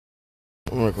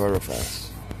I'm gonna record real fast.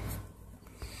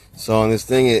 So on this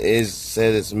thing, it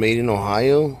said it's made in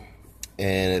Ohio,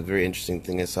 and a very interesting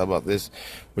thing I saw about this,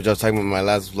 which I was talking about in my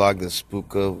last vlog, the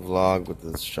Spooka vlog with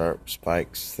the sharp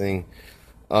spikes thing.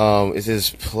 It says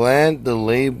plant the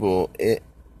label. It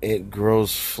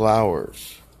grows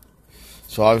flowers.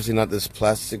 So obviously not this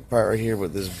plastic part right here,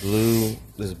 but this blue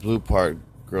part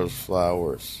grows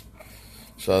flowers.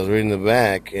 So I was reading the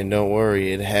back, and don't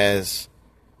worry, it has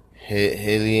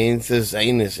Helianthus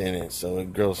anus in it, so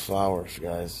it grows flowers,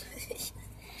 guys.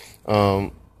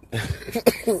 So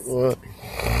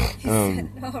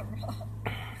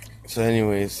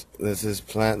anyways, this is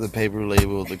plant the paper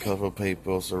label. The colorful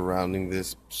paper surrounding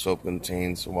this soap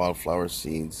contains wildflower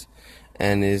seeds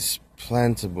and is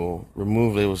plantable.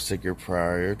 Remove label sticker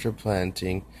prior to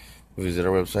planting. Visit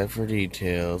our website for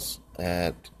details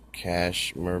at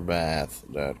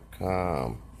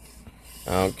cashmerbath.com.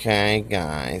 Okay,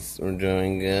 guys, we're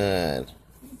doing good.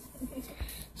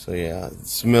 So yeah, it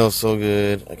smells so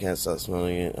good. I can't stop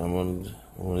smelling it. I'm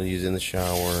gonna use it in the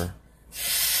shower.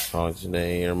 Probably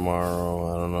today or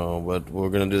tomorrow, I don't know. But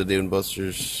we're gonna do the Dave &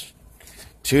 Buster's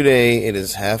today. It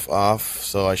is half off.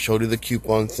 So I showed you the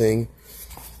coupon thing.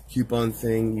 You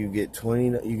get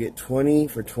 20. You get 20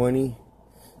 for 20.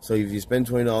 So if you spend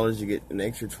 $20, you get an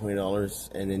extra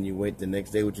 $20, and then you wait the next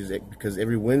day, which is because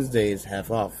every Wednesday is half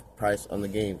off price on the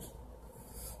games.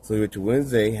 So you wait to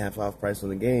Wednesday, half off price on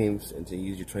the games, and to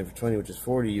use your 20 for 20, which is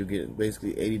 40, you get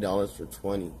basically $80 for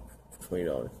 $20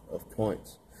 of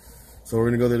points. So we're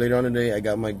gonna go there later on today. I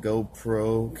got my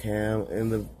GoPro cam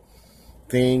and the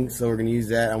thing, so we're gonna use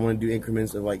that. I want to do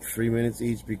increments of like 3 minutes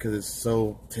each because it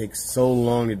takes so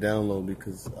long to download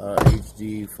because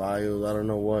HD files, I don't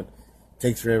know what,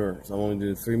 takes forever. So I'm only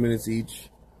doing 3 minutes each.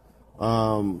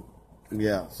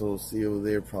 Yeah, so we'll see over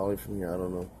there probably from here. I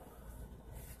don't know.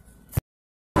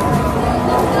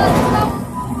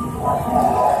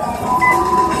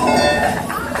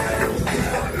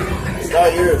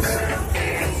 Start yours.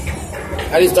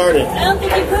 How do you start it? I don't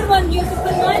think you put one. You have to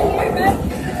put mine here, right?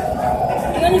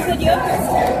 You only put yours.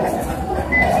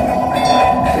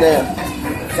 Yeah.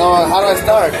 So how do I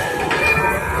start?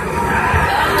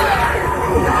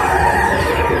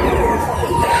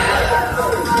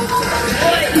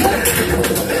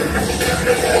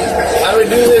 How do we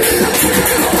do this?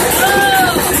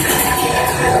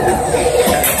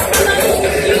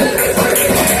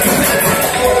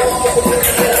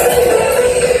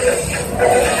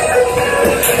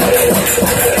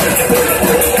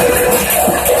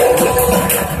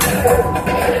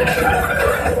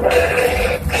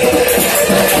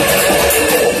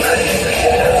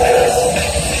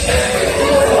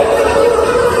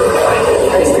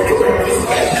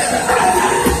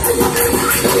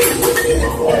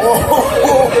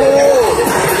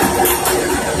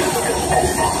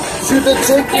 Shoot the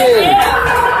chicken!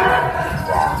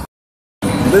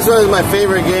 This one is my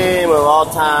favorite game of all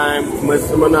time,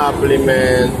 Mr. Monopoly,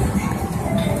 man.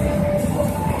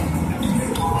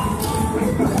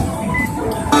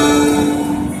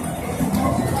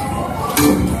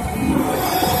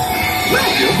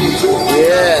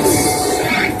 Yes.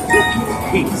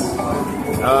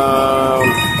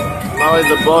 I'm always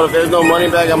the boat. If there's no money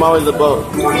back, I'm always the boat.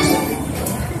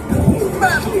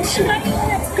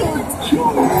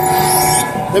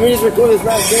 Let me just record this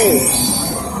last game.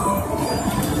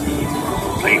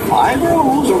 Play 5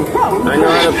 rules or I know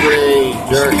how to play,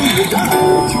 jerk.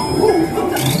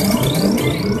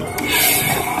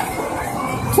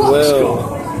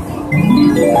 12.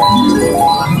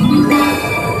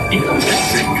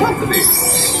 Electric company.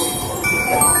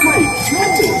 Great show.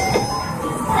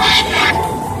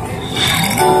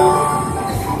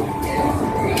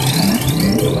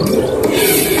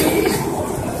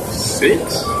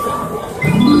 6.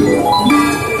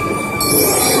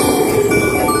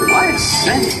 5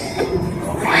 cents.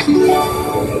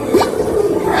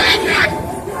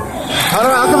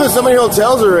 How come there's so many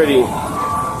hotels already?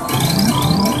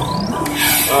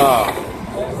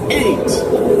 8.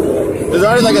 There's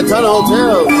already like a ton of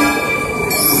hotels.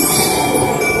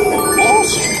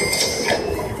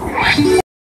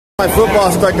 My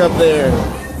football stuck up there.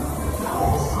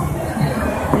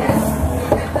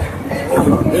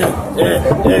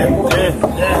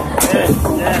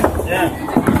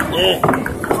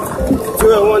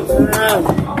 2 at one time.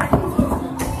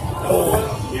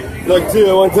 Look, 2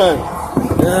 at one time.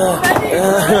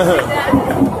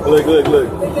 Look. Look.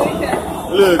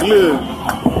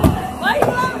 Why you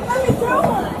let me throw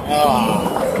one?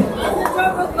 I'm gonna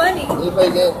throw real funny. You play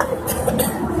good.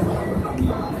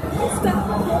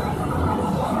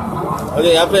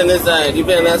 Okay, I'll play on this side. You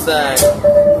play on that side.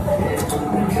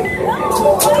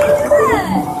 No, what is that?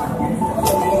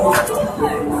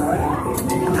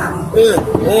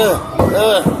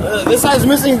 This side's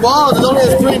missing balls. It only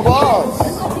has 3 balls.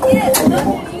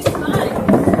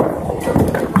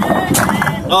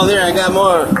 Oh, there, I got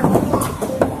more.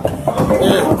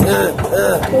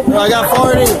 I got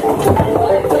 40.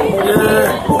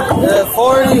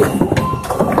 40.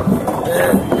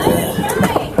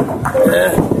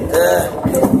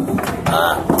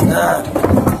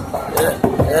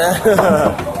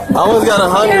 I almost got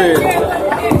 100.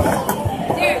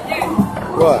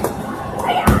 What?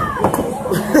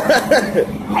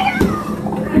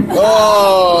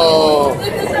 Oh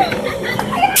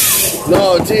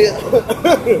no, gee.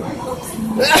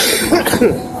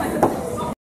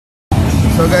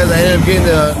 So guys, I ended up getting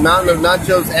the mountain of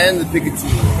nachos and the Pikachu.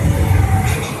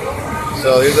 So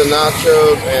here's the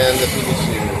nachos and the Pikachu.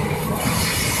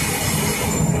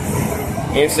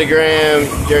 Instagram,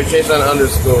 Jared Chason _.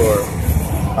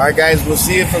 Alright guys, we'll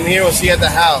see you from here. We'll see you at the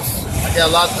house. I got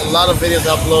a lot of videos to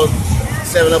upload.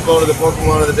 7 uploaded the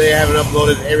Pokemon of the day. I haven't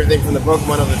uploaded everything from the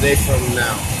Pokemon of the day from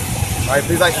now. Alright,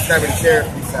 please like, subscribe, and share.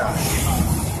 Peace out.